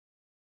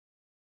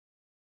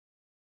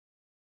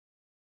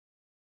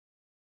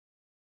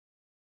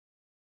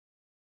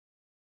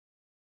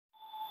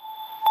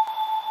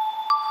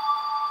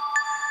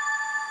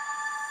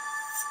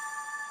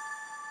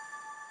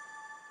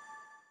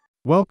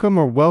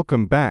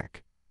Welcome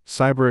back,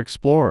 Cyber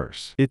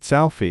Explorers. It's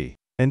Alfie,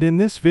 and in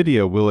this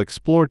video we'll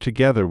explore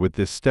together with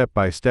this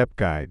step-by-step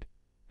guide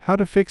how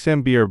to fix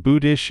MBR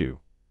boot issue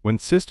when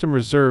system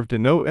reserved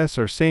and OS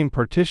are same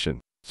partition.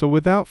 So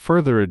without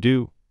further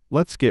ado,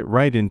 let's get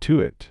right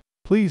into it.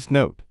 Please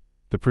note,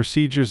 the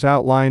procedures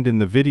outlined in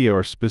the video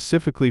are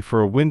specifically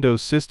for a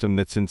Windows system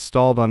that's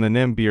installed on an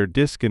MBR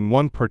disk in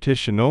one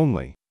partition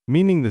only,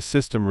 meaning the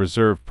system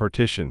reserved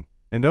partition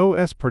and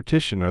OS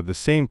partition are the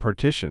same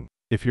partition.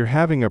 If you're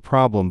having a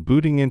problem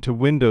booting into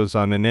Windows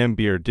on an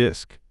MBR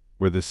disk,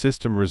 where the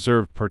system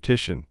reserved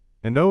partition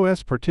and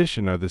OS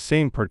partition are the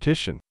same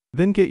partition,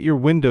 then get your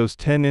Windows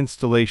 10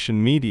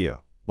 installation media,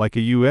 like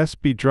a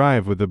USB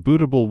drive with a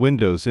bootable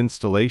Windows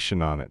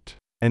installation on it,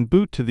 and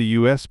boot to the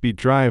USB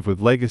drive with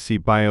legacy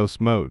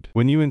BIOS mode.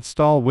 When you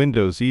install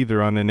Windows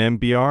either on an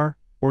MBR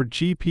or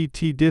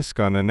GPT disk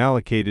on an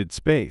allocated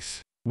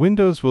space,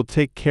 Windows will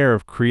take care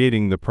of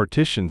creating the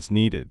partitions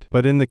needed.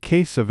 But in the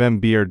case of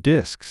MBR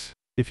disks,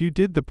 if you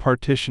did the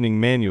partitioning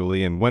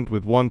manually and went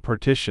with one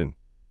partition,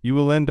 you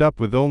will end up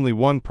with only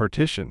one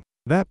partition.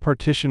 That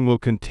partition will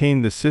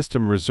contain the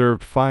system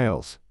reserved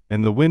files,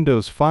 and the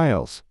Windows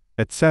files,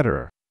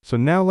 etc. So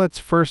now let's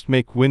first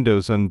make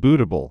Windows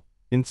unbootable.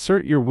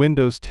 Insert your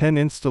Windows 10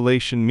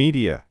 installation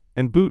media,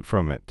 and boot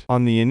from it.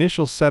 On the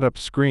initial setup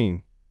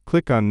screen,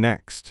 click on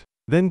Next.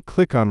 Then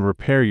click on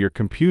Repair your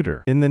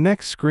computer. In the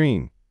next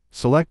screen,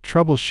 select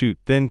Troubleshoot,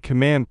 then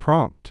Command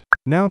Prompt.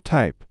 Now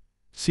type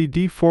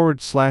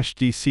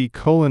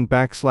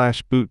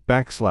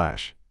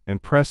cd/dc:\boot/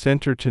 and press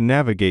Enter to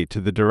navigate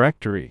to the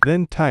directory.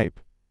 Then type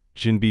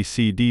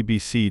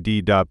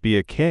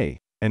ginbcd/bcd.bak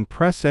and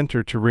press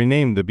Enter to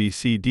rename the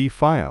BCD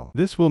file.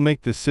 This will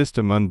make the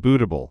system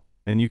unbootable,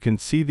 and you can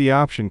see the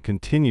option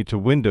Continue to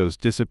Windows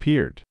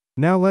disappeared.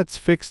 Now let's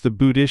fix the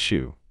boot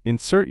issue.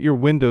 Insert your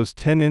Windows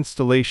 10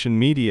 installation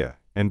media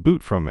and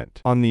boot from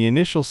it. On the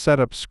initial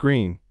setup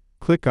screen,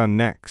 click on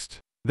Next.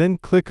 Then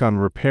click on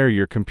Repair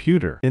your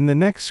computer. In the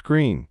next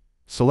screen,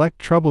 select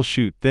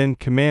Troubleshoot, then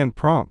Command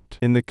Prompt.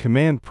 In the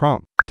command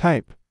prompt,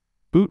 type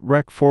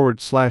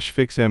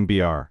boot/rec/fix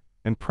MBR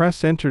and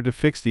press Enter to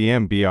fix the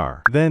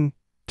MBR. Then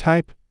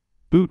type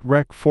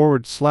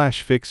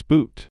boot/rec/fix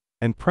boot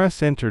and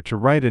press Enter to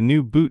write a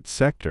new boot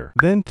sector.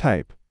 Then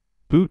type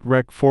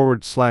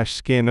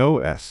boot/rec/scan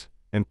OS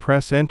and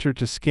press Enter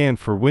to scan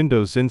for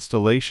Windows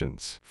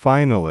installations.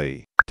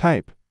 Finally,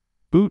 type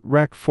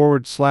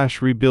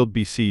boot/rec/rebuild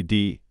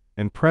BCD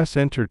and press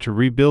Enter to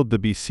rebuild the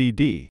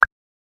BCD.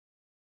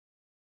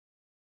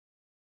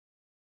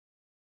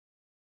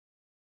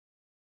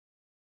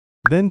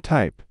 Then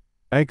type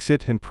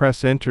exit and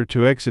press Enter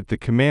to exit the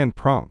command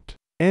prompt.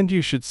 And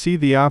you should see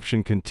the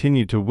option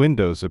Continue to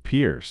Windows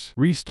appears.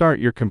 Restart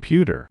your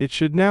computer. It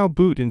should now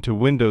boot into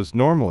Windows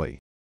normally.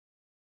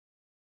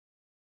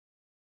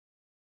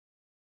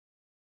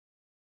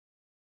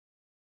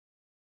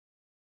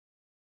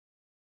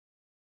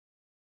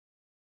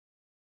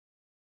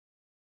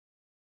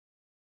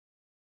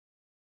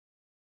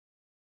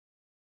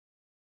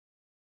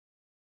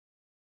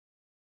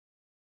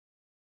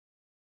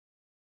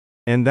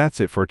 And that's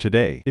it for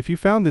today. If you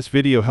found this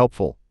video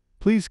helpful,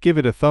 please give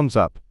it a thumbs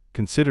up,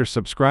 consider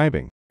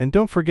subscribing, and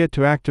don't forget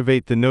to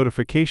activate the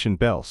notification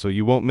bell so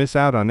you won't miss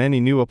out on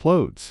any new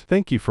uploads.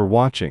 Thank you for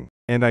watching,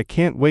 and I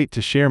can't wait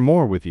to share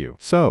more with you.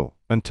 So,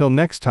 until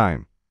next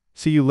time,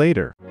 see you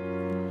later.